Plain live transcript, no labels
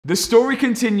The story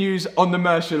continues on the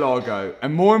Murcielago,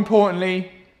 and more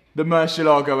importantly, the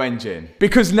Murcielago engine.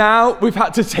 Because now we've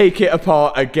had to take it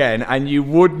apart again, and you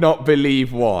would not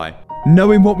believe why.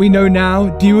 Knowing what we know now,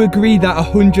 do you agree that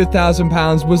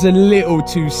 £100,000 was a little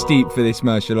too steep for this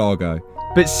Murcielago?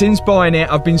 But since buying it,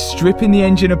 I've been stripping the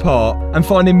engine apart and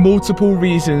finding multiple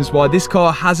reasons why this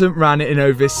car hasn't ran in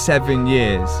over 7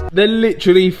 years. They're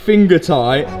literally finger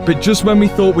tight, but just when we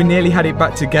thought we nearly had it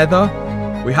back together,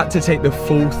 we had to take the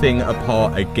full thing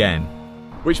apart again.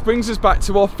 Which brings us back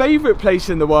to our favourite place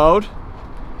in the world,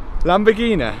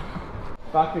 Lamborghini.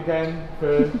 Back again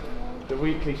for the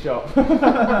weekly shop.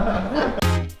 I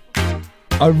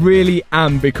really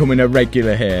am becoming a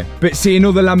regular here, but seeing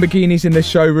all the Lamborghinis in the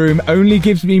showroom only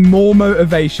gives me more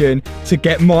motivation to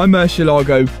get my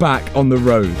Murcielago back on the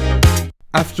road.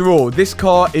 After all, this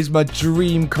car is my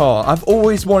dream car. I've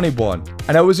always wanted one,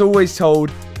 and I was always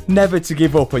told never to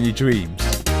give up on your dreams.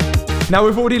 Now,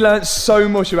 we've already learnt so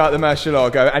much about the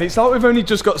Murcielago, and it's like we've only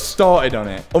just got started on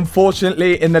it.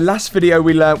 Unfortunately, in the last video,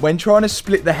 we learnt when trying to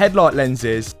split the headlight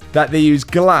lenses that they use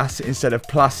glass instead of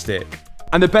plastic.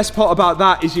 And the best part about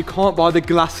that is you can't buy the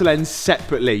glass lens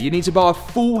separately. You need to buy a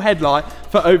full headlight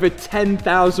for over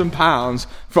 £10,000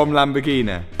 from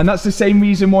Lamborghini. And that's the same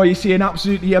reason why you see an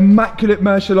absolutely immaculate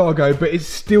Murcielago, but it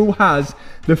still has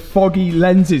the foggy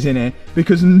lenses in it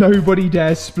because nobody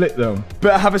dares split them.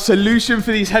 But I have a solution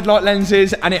for these headlight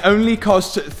lenses, and it only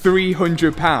costs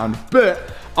 £300.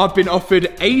 But I've been offered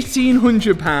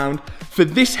 £1,800 for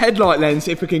this headlight lens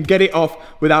if we can get it off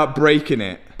without breaking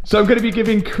it. So I'm going to be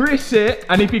giving Chris it,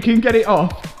 and if you can get it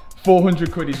off,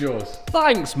 400 quid is yours.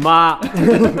 Thanks,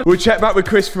 Matt. We'll check back with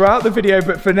Chris throughout the video,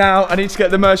 but for now, I need to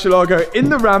get the Murcielago in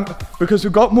the ramp because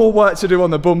we've got more work to do on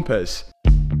the bumpers.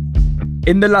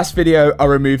 In the last video, I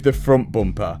removed the front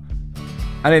bumper.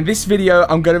 And in this video,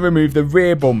 I'm going to remove the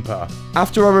rear bumper.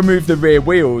 After I removed the rear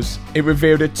wheels, it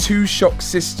revealed a 2-shock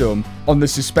system on the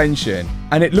suspension.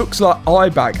 And it looks like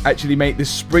Ibach actually make the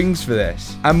springs for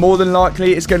this. And more than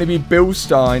likely, it's going to be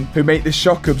Bilstein who make the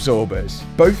shock absorbers.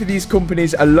 Both of these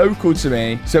companies are local to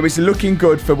me, so it's looking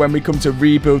good for when we come to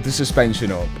rebuild the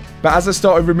suspension up. But as I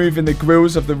started removing the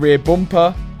grills of the rear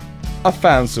bumper, I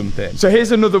found something. So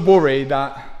here's another worry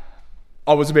that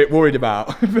I was a bit worried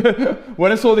about.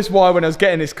 When I saw this wire when I was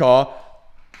getting this car,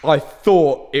 I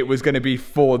thought it was going to be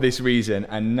for this reason,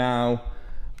 and now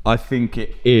I think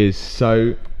it is.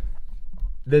 So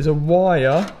there's a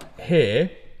wire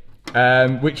here,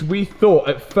 which we thought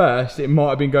at first it might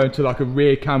have been going to like a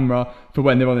rear camera for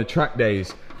when they're on the track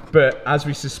days. But as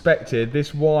we suspected,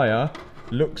 this wire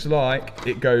looks like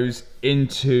it goes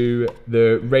into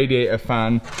the radiator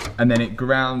fan and then it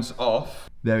grounds off.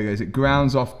 There it goes, it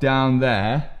grounds off down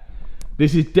there.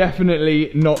 This is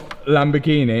definitely not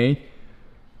Lamborghini,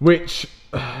 which,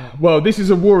 well, this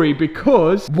is a worry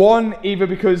because, one, either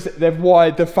because they've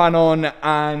wired the fan on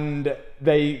and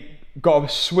they got a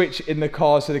switch in the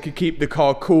car so they could keep the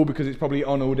car cool because it's probably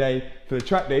on all day for the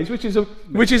track days, which is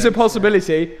a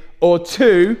possibility, or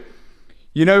two,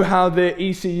 you know how the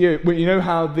ECU, well, you know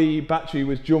how the battery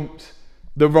was jumped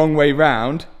the wrong way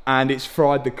round and it's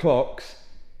fried the clocks?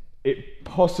 It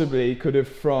possibly could have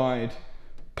fried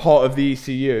part of the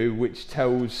ECU, which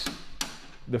tells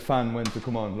the fan when to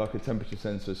come on, like a temperature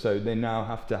sensor. So they now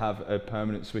have to have a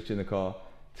permanent switch in the car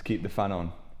to keep the fan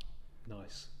on.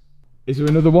 Nice. Is there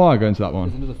another wire going to that one?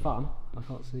 There's another fan. I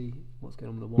can't see what's going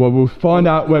on with the wire. Well, we'll find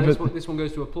out whether... This one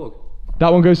goes to a plug.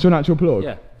 That one goes to an actual plug?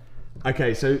 Yeah.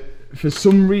 Okay, so for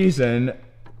some reason,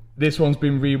 this one's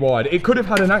been rewired. It could have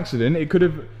had an accident. It could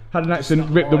have had an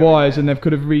accident, ripped the wires, and they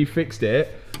could have refixed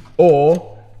it.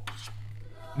 Or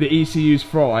the ECU's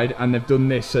fried and they've done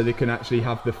this so they can actually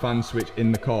have the fan switch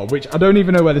in the car, which I don't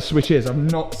even know where the switch is. I've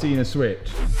not seen a switch.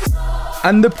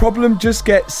 And the problem just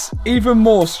gets even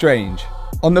more strange.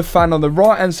 On the fan on the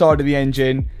right hand side of the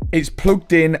engine, it's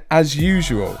plugged in as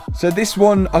usual. So this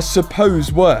one, I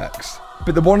suppose, works.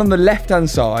 But the one on the left hand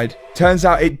side, turns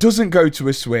out it doesn't go to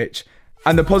a switch,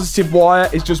 and the positive wire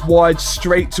is just wired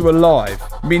straight to a live,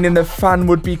 meaning the fan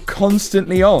would be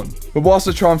constantly on. But whilst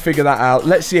I try and figure that out,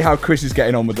 let's see how Chris is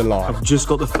getting on with the live. I've just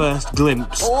got the first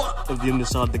glimpse of the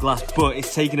underside of the glass, but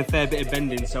it's taken a fair bit of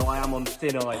bending, so I am on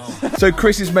thin ice. So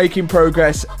Chris is making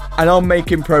progress, and I'm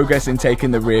making progress in taking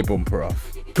the rear bumper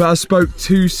off. But I spoke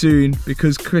too soon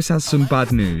because Chris has some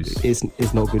bad news.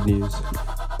 It's not good news.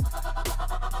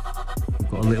 We've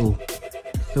got a little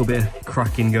bit of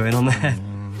cracking going on there.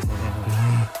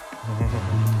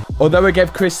 Although I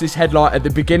gave Chris this headlight at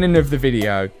the beginning of the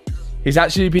video, he's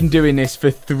actually been doing this for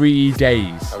 3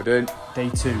 days. How we doing? Day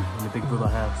 2 in the Big Brother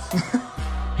house.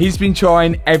 He's been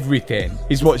trying everything.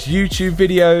 He's watched YouTube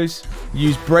videos,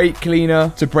 used brake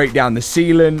cleaner to break down the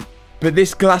sealant, but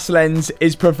this glass lens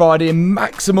is providing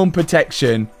maximum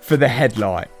protection for the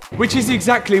headlight, which is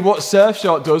exactly what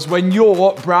Surfshark does when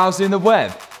you're browsing the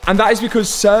web. And that is because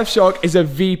Surfshark is a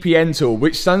VPN tool,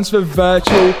 which stands for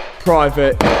Virtual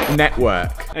Private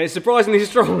Network. And it's surprisingly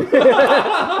strong.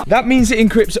 That means it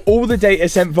encrypts all the data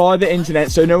sent via the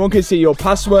internet so no one can see your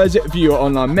passwords, view your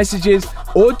online messages,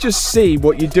 or just see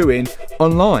what you're doing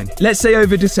online. Let's say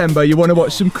over December you want to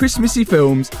watch some Christmassy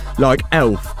films like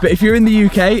Elf, but if you're in the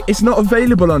UK, it's not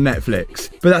available on Netflix.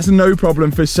 But that's no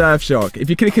problem for Surfshark. If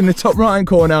you click in the top right hand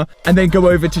corner and then go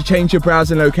over to change your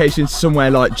browsing location to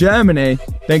somewhere like Germany,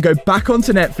 then go back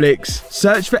onto Netflix,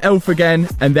 search for Elf again,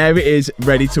 and there it is,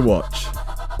 ready to watch.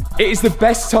 It is the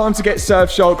best time to get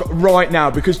Surfshark right now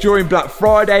because during Black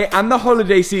Friday and the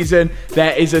holiday season,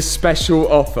 there is a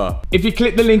special offer. If you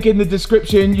click the link in the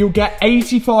description, you'll get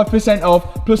 85%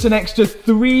 off plus an extra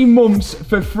 3 months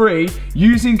for free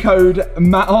using code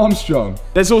Matt Armstrong.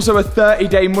 There's also a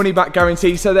 30-day money-back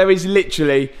guarantee, so there is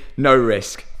literally no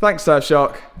risk. Thanks,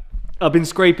 Surfshark. I've been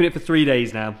scraping it for 3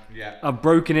 days now. Yeah. I've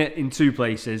broken it in 2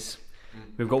 places.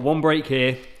 We've got 1 break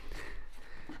here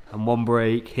and 1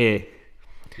 break here.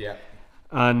 Yeah.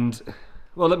 And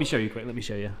well, let me show you quick. Let me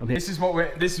show you. This is what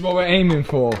we're aiming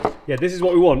for. Yeah, this is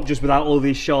what we want, just without all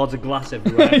these shards of glass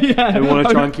everywhere. Yeah. We want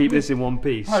to try and keep this in one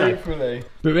piece. Hopefully. So.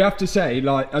 But we have to say,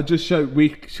 like I just showed, we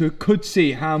could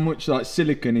see how much like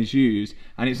silicone is used,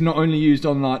 and it's not only used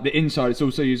on like the inside, it's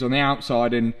also used on the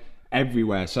outside and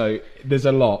everywhere. So there's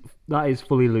a lot. That is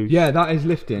fully loose. Yeah, that is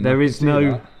lifting. There is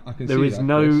no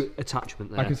Chris.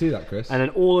 attachment there. I can see that, Chris. And then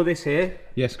all of this here.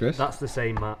 Yes, Chris. That's the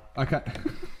same, Matt. I can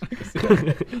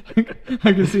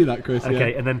see that, Chris.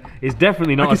 Okay, yeah. and then it's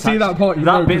definitely not. I can see that part you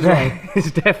broke as well.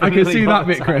 Is definitely. I can see that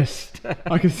bit, Chris.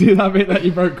 I can see that bit that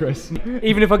you broke, Chris.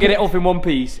 Even if I get it off in one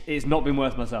piece, it's not been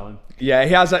worth my time. Yeah,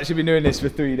 he has actually been doing this for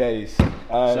 3 days.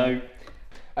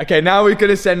 Okay, now we're going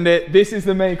to send it. This is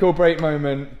the make or break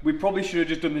moment. We probably should have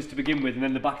just done this to begin with, and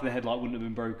then the back of the headlight wouldn't have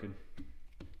been broken.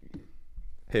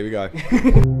 Here we go.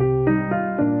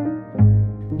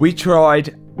 We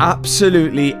tried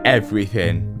absolutely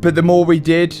everything, but the more we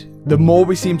did, the more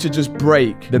we seemed to just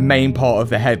break the main part of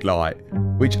the headlight,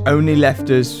 which only left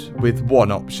us with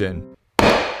one option.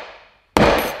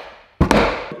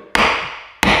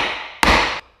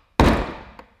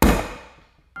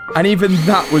 And even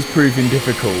that was proving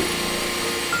difficult.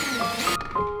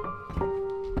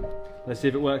 Let's see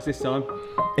if it works this time.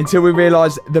 Until we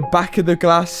realised the back of the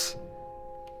glass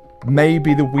may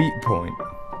be the weak point.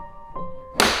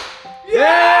 Yay!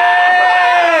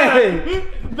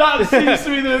 That seems to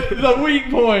be the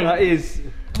weak point. That is.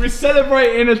 We're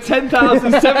celebrating a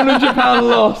 £10,700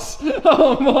 loss.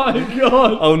 Oh my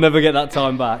God. I'll never get that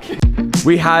time back.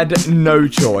 We had no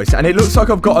choice, and it looks like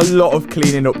I've got a lot of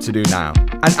cleaning up to do now.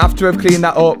 And after I've cleaned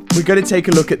that up, we're going to take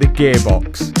a look at the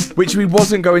gearbox, which we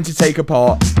wasn't going to take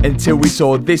apart until we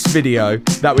saw this video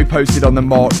that we posted on the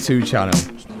Mark II channel.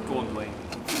 Go on, Dwayne.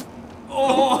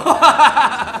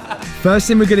 First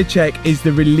thing we're going to check is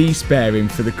the release bearing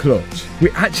for the clutch. We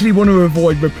actually want to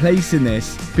avoid replacing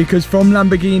this because from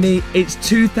Lamborghini, it's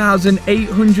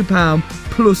 £2,800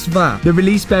 plus VAT. The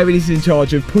release bearing is in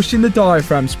charge of pushing the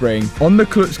diaphragm spring on the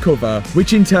clutch cover,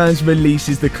 which in turn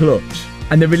releases the clutch.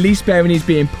 And the release bearing is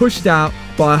being pushed out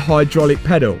by a hydraulic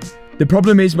pedal. The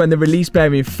problem is when the release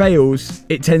bearing fails,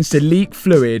 it tends to leak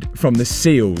fluid from the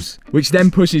seals, which then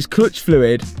pushes clutch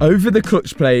fluid over the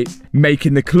clutch plate,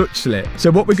 making the clutch slip. So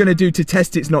what we're going to do to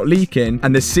test it's not leaking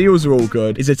and the seals are all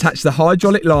good is attach the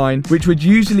hydraulic line, which would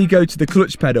usually go to the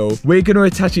clutch pedal. We're going to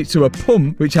attach it to a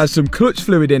pump, which has some clutch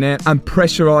fluid in it, and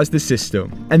pressurize the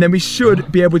system. And then we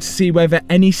should be able to see whether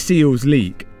any seals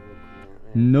leak.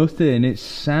 Nothing, it's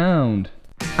sound.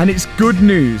 And it's good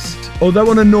news.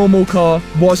 Although on a normal car,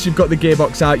 whilst you've got the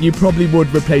gearbox out, you probably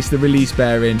would replace the release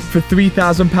bearing. For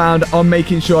 £3,000, I'm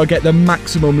making sure I get the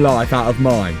maximum life out of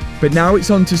mine. But now it's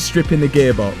on to stripping the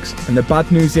gearbox. And the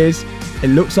bad news is, it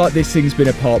looks like this thing's been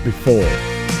apart before.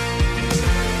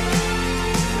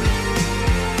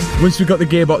 Once we've got the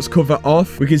gearbox cover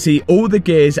off, we can see all the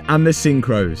gears and the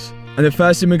synchros. And the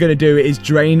first thing we're going to do is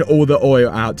drain all the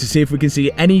oil out to see if we can see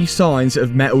any signs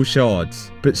of metal shards.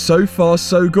 But so far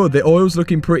so good, the oil's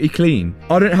looking pretty clean.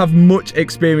 I don't have much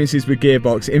experiences with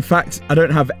gearbox. In fact, I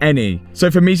don't have any. So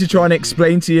for me to try and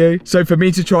explain to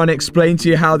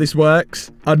you how this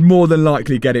works, I'd more than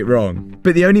likely get it wrong.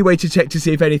 But the only way to check to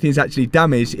see if anything's actually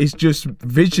damaged is just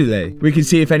visually. We can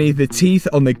see if any of the teeth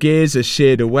on the gears are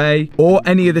sheared away or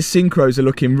any of the synchros are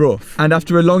looking rough. And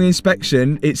after a long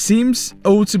inspection, it seems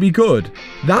all to be good.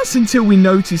 That's until we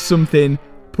notice something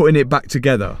putting it back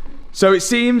together. So it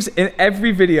seems in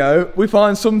every video we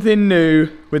find something new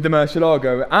with the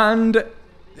Murcielago, and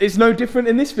it's no different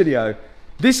in this video.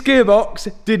 This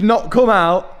gearbox did not come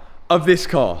out of this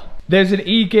car. There's an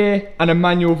E-gear and a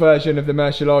manual version of the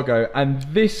Murcielago, and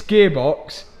this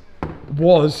gearbox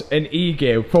was an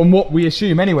E-gear from what we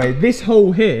assume anyway. This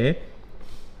hole here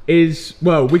is,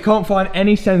 well, we can't find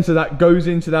any sensor that goes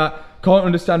into that, can't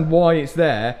understand why it's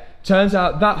there. Turns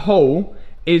out that hole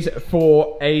is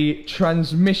for a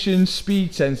transmission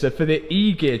speed sensor for the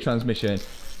E-gear transmission,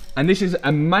 and this is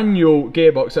a manual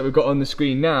gearbox that we've got on the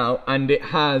screen now, and it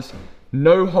has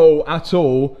no hole at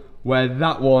all where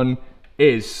that one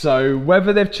is. So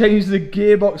whether they've changed the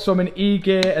gearbox from an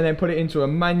E-gear and then put it into a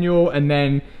manual and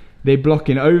then they're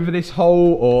blocking over this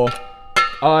hole, or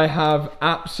I have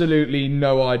absolutely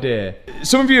no idea.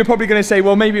 Some of you are probably going to say,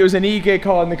 well, maybe it was an E-gear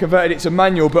car and they converted it to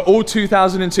manual, but all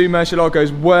 2002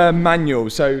 Murcielagos were manual,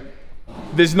 so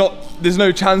there's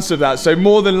no chance of that. So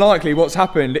more than likely what's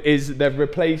happened is they've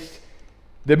replaced,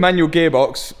 the manual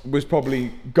gearbox was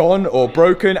probably gone or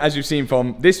broken, as you've seen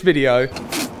from this video,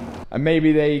 and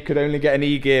maybe they could only get an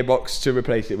E-gearbox to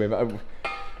replace it with.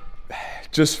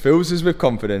 Just fills us with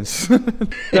confidence.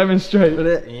 Demonstrate.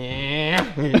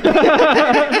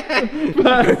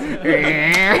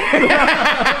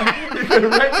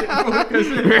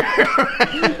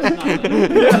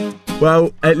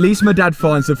 Well, at least my dad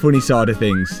finds the funny side of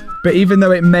things. But even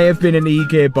though it may have been an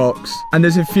E-gearbox and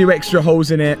there's a few extra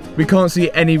holes in it, we can't see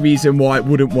any reason why it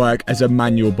wouldn't work as a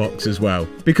manual box as well.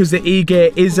 Because the E-gear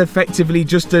is effectively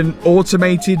just an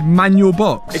automated manual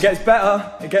box. It gets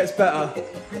better, it gets better.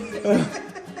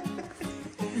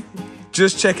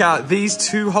 Just check out these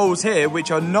two holes here, which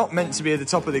are not meant to be at the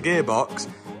top of the gearbox,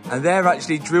 and they're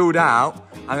actually drilled out,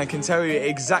 and I can tell you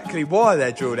exactly why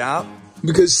they're drilled out.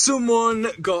 Because someone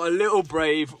got a little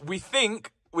brave, we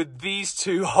think, with these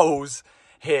two holes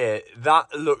here.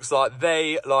 That looks like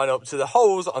they line up to the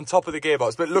holes on top of the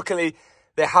gearbox, but luckily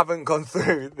they haven't gone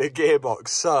through the gearbox,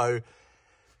 so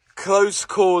close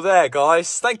call there,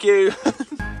 guys. Thank you.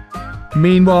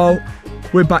 Meanwhile,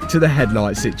 we're back to the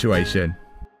headlight situation.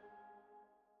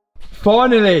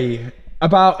 Finally,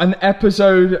 about an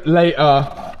episode later,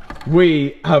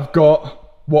 we have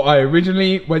got what I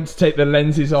originally went to take the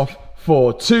lenses off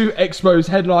for. Two exposed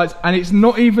headlights, and it's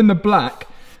not even the black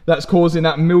that's causing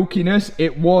that milkiness.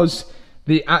 It was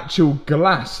the actual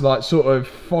glass, like, sort of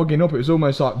fogging up. It was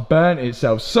almost like burnt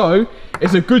itself. So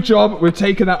it's a good job we've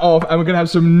taken that off, and we're gonna have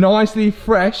some nicely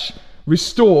fresh,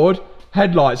 restored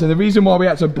headlights. And the reason why we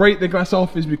had to break the glass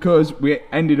off is because we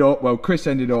ended up, well, Chris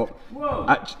ended up,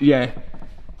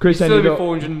 Chris ended up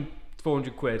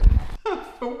 400 quid.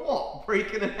 For what?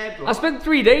 Breaking a headlight? I spent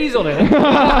 3 days on it. Can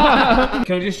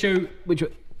I just show which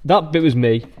one? That bit was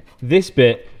me. This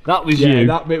bit, that was you. Yeah,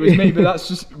 that bit was me, but that's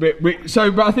just... but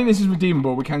I think this is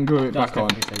redeemable. We can glue it back on.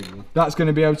 That's going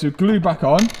to be able to glue back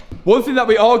on. One thing that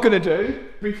we are going to do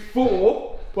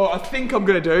before... Well, I think I'm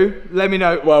going to do... Let me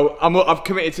know. Well, I've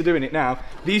committed to doing it now.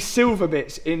 These silver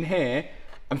bits in here,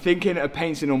 I'm thinking of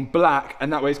painting on black,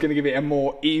 and that way it's going to give it a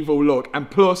more evil look. And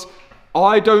plus,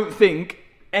 I don't think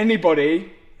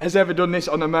anybody has ever done this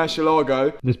on a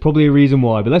Murcielago. There's probably a reason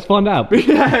why, but let's find out.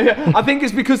 yeah, I think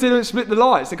it's because they don't split the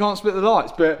lights. They can't split the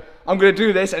lights, but I'm going to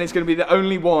do this, and it's going to be the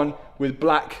only one with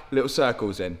black little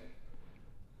circles in.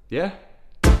 Yeah?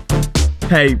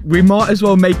 Hey, we might as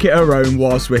well make it our own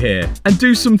whilst we're here and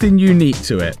do something unique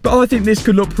to it. But I think this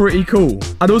could look pretty cool.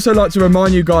 I'd also like to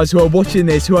remind you guys who are watching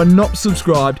this who are not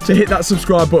subscribed to hit that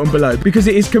subscribe button below, because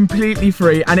it is completely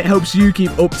free and it helps you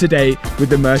keep up to date with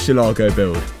the Murcielago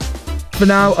build. For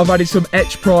now, I've added some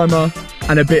etch primer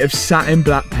and a bit of satin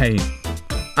black paint.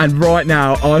 And right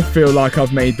now, I feel like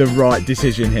I've made the right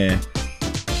decision here.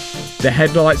 The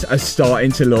headlights are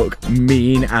starting to look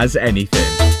mean as anything.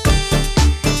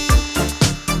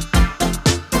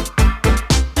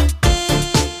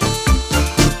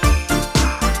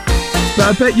 But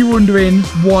I bet you're wondering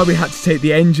why we had to take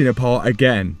the engine apart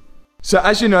again. So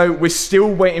as you know, we're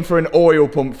still waiting for an oil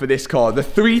pump for this car. The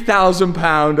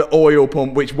 £3,000 oil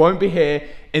pump, which won't be here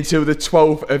until the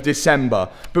 12th of December.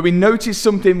 But we noticed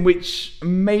something which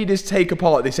made us take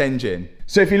apart this engine.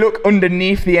 So if you look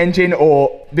underneath the engine,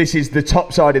 or this is the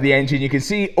top side of the engine, you can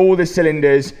see all the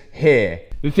cylinders here.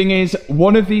 The thing is,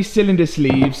 one of these cylinder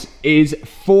sleeves is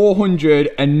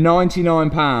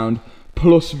 £499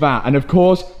 plus VAT, and of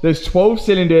course there's 12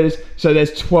 cylinders, so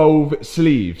there's 12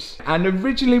 sleeves. And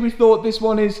originally we thought this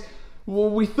one is,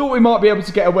 well, we thought we might be able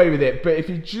to get away with it, but if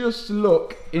you just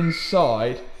look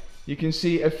inside, you can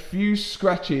see a few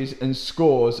scratches and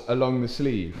scores along the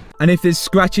sleeve. And if there's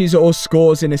scratches or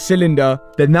scores in a cylinder,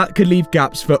 then that could leave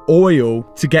gaps for oil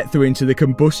to get through into the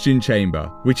combustion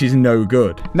chamber, which is no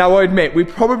good. Now I admit, we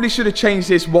probably should have changed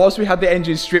this whilst we had the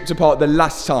engine stripped apart the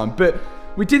last time, but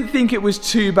we didn't think it was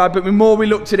too bad, but the more we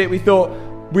looked at it, we thought,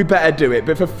 we better do it.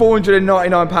 But for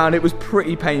 £499, it was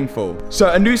pretty painful.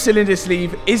 So a new cylinder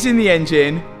sleeve is in the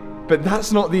engine, but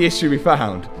that's not the issue we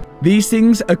found. These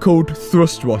things are called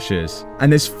thrust washers,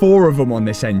 and there's 4 of them on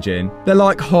this engine. They're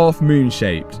like half moon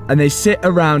shaped, and they sit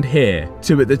around here,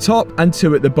 2 at the top and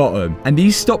 2 at the bottom. And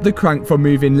these stop the crank from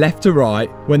moving left to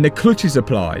right when the clutch is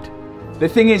applied. The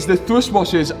thing is, the thrust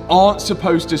washers aren't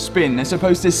supposed to spin. They're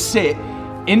supposed to sit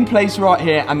in place right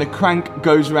here, and the crank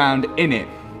goes round in it.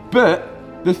 But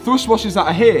the thrust washers that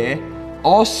are here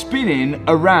are spinning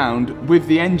around with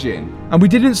the engine. And we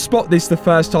didn't spot this the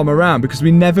first time around because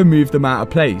we never moved them out of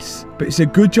place. But it's a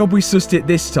good job we sussed it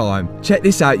this time. Check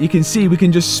this out, you can see we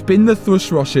can just spin the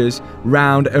thrust washers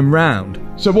round and round.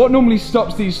 So what normally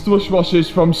stops these thrust washers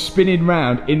from spinning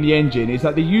round in the engine is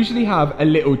that they usually have a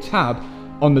little tab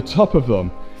on the top of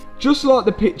them, just like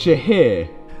the picture here.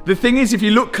 The thing is, if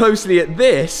you look closely at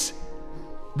this,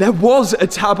 there was a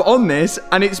tab on this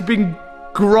and it's been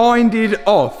grinded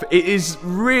off. It is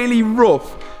really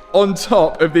rough on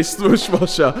top of this thrust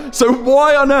washer. So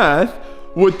why on earth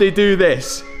would they do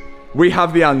this? We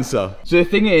have the answer. So the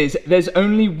thing is, there's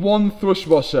only one thrust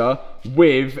washer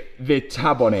with the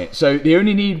tab on it. So they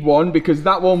only need one because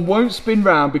that one won't spin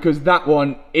round because that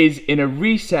one is in a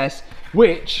recess,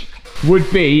 which would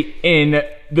be in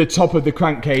the top of the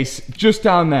crankcase, just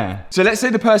down there. So let's say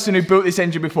the person who built this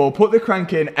engine before put the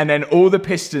crank in and then all the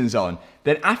pistons on.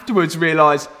 Then afterwards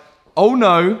realised, oh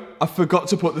no, I forgot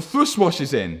to put the thrust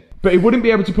washers in. But he wouldn't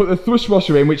be able to put the thrust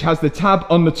washer in, which has the tab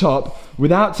on the top,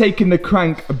 without taking the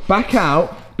crank back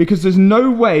out, because there's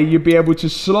no way you'd be able to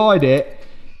slide it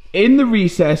in the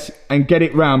recess and get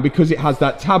it round because it has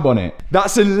that tab on it.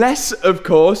 That's unless, of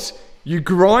course, you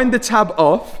grind the tab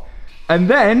off and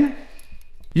then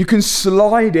you can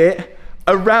slide it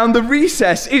around the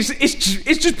recess. It's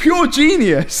just pure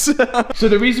genius. So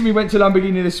the reason we went to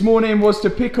Lamborghini this morning was to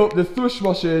pick up the thrust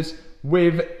washers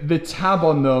with the tab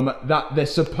on them that they're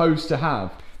supposed to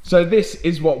have. So this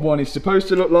is what one is supposed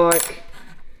to look like.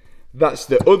 That's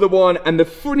the other one. And the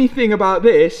funny thing about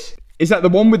this is that the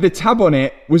one with the tab on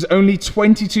it was only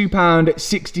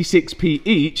 £22.66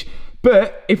 each.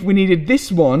 But if we needed this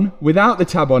one without the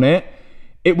tab on it,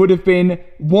 it would have been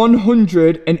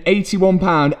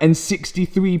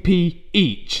 £181.63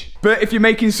 each. But if you're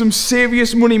making some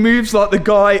serious money moves like the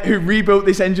guy who rebuilt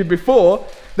this engine before,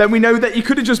 then we know that you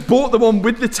could have just bought the one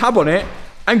with the tab on it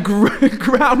and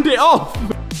ground it off.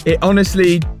 It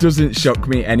honestly doesn't shock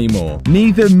me anymore.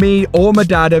 Neither me or my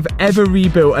dad have ever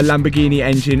rebuilt a Lamborghini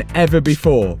engine ever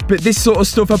before. But this sort of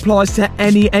stuff applies to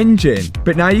any engine.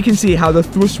 But now you can see how the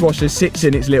thrust washer sits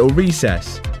in its little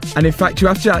recess. And in fact, you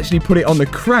have to actually put it on the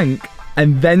crank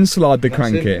and then slide the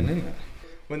crank in.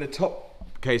 When the top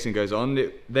casing goes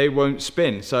on, they won't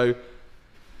spin. So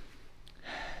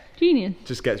genius.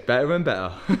 Just gets better and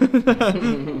better.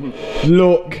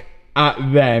 Look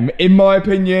at them. In my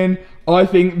opinion, I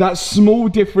think that small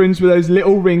difference with those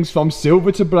little rings from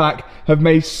silver to black have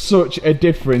made such a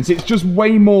difference. It's just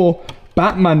way more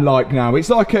Batman-like now. It's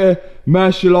like a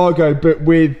Murcielago, but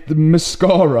with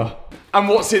mascara. And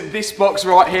what's in this box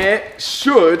right here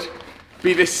should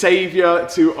be the saviour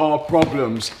to our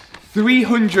problems.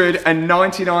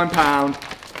 £399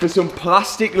 for some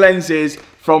plastic lenses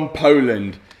from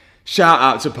Poland. Shout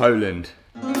out to Poland.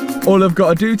 All I've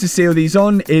got to do to seal these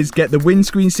on is get the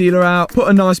windscreen sealer out, put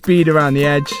a nice bead around the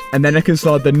edge, and then I can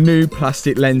slide the new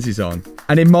plastic lenses on.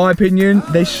 And in my opinion,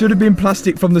 they should have been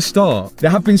plastic from the start. There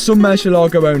have been some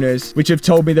Murcielago owners which have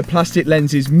told me the plastic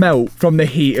lenses melt from the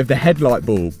heat of the headlight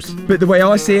bulbs. But the way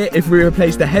I see it, if we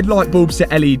replace the headlight bulbs to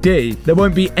LED, there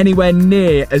won't be anywhere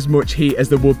near as much heat as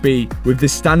there would be with the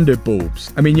standard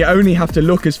bulbs. I mean, you only have to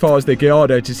look as far as the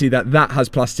Gallardo to see that that has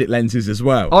plastic lenses as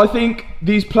well. I think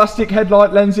these plastic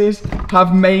headlight lenses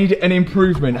have made an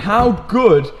improvement. How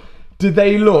good do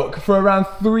they look for around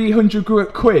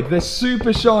 300 quid? They're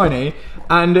super shiny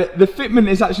and the fitment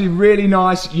is actually really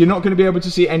nice. You're not going to be able to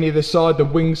see any of the side. The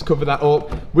wings cover that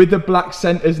up. With the black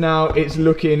centers now, it's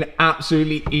looking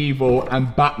absolutely evil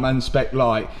and Batman spec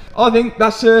like. I think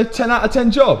that's a 10 out of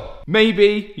 10 job.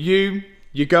 Maybe you,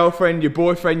 your girlfriend, your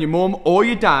boyfriend, your mum or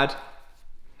your dad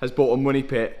has bought a money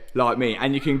pit like me,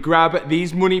 and you can grab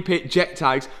these money pit jet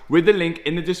tags with the link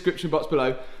in the description box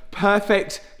below.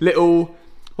 Perfect little,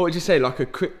 what would you say, like a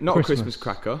not a Christmas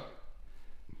cracker,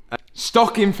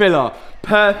 Stocking filler.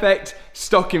 Perfect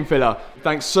stocking filler.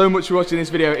 Thanks so much for watching this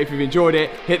video. If you've enjoyed it,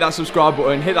 hit that subscribe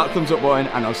button, hit that thumbs up button,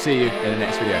 and I'll see you in the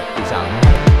next video. Peace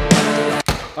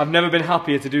out. I've never been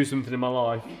happier to do something in my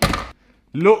life.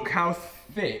 Look how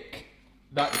thick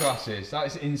that glass is. That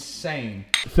is insane.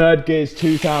 Third gear is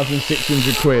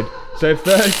 2,600 quid. So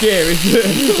third gear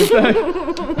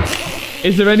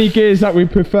is there any gears that we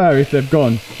prefer if they've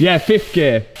gone? Yeah, fifth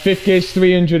gear. Fifth gear is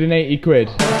 380 quid.